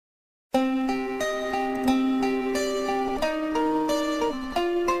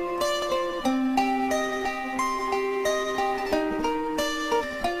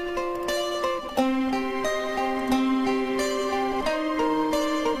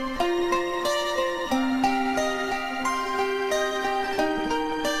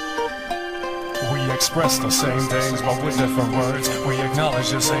express the same things, but with different words. We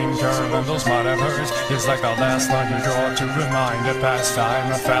acknowledge the same curve, and those might have hurts. It's like the last line you draw to remind a past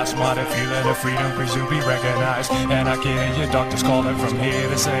time. A fast mighty feeling of freedom, please to be recognized. And I can hear your doctors calling from here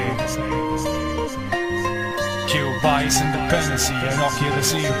to say, kill vice, independency, and all kill the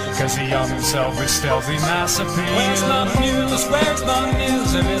seal, cause he armed himself with stealthy mass appeal. Where's my news? Where's my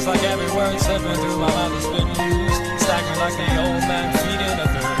news? It feels like every word slipping through my mouth has been used. Staggering like the old man feeding a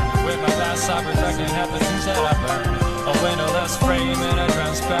third. With my glass eye reflecting half the things that I've learned. A windowless frame in a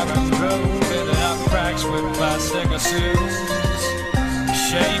transparent room, filling up cracks with plastic assumes.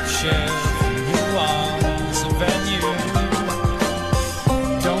 Shape shift, nuance, venue.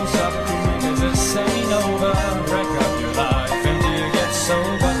 Don't stop dreaming, cause this ain't over. Wreck up your life until you get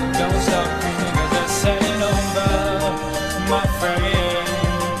sober. Don't stop dreaming, cause this ain't over, my friend.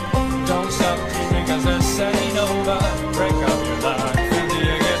 Don't stop dreaming, cause this ain't over. Wreck up your life until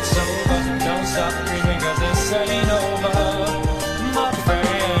you get sober. Don't stop dreaming, cause this ain't over, my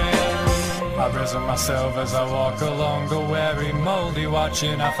friend. I risen myself as I walk along the weary, moldy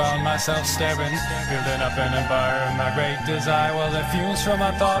watching. I found myself staring, building up an environment, my great desire. Well, the fumes from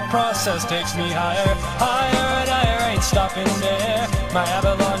my thought process takes me higher, higher and higher, ain't stopping there. My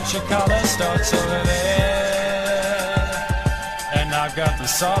avalanche of color starts over there, and I've got the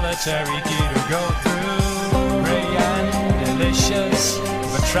solitary key to go through. Ray and delicious,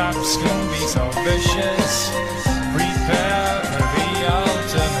 the traps can be so vicious. Prepare for the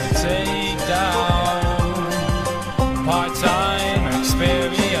ultimate takedown. Part-time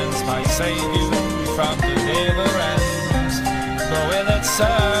experience might save you from the never ends, but will it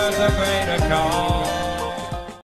serve the greater cause?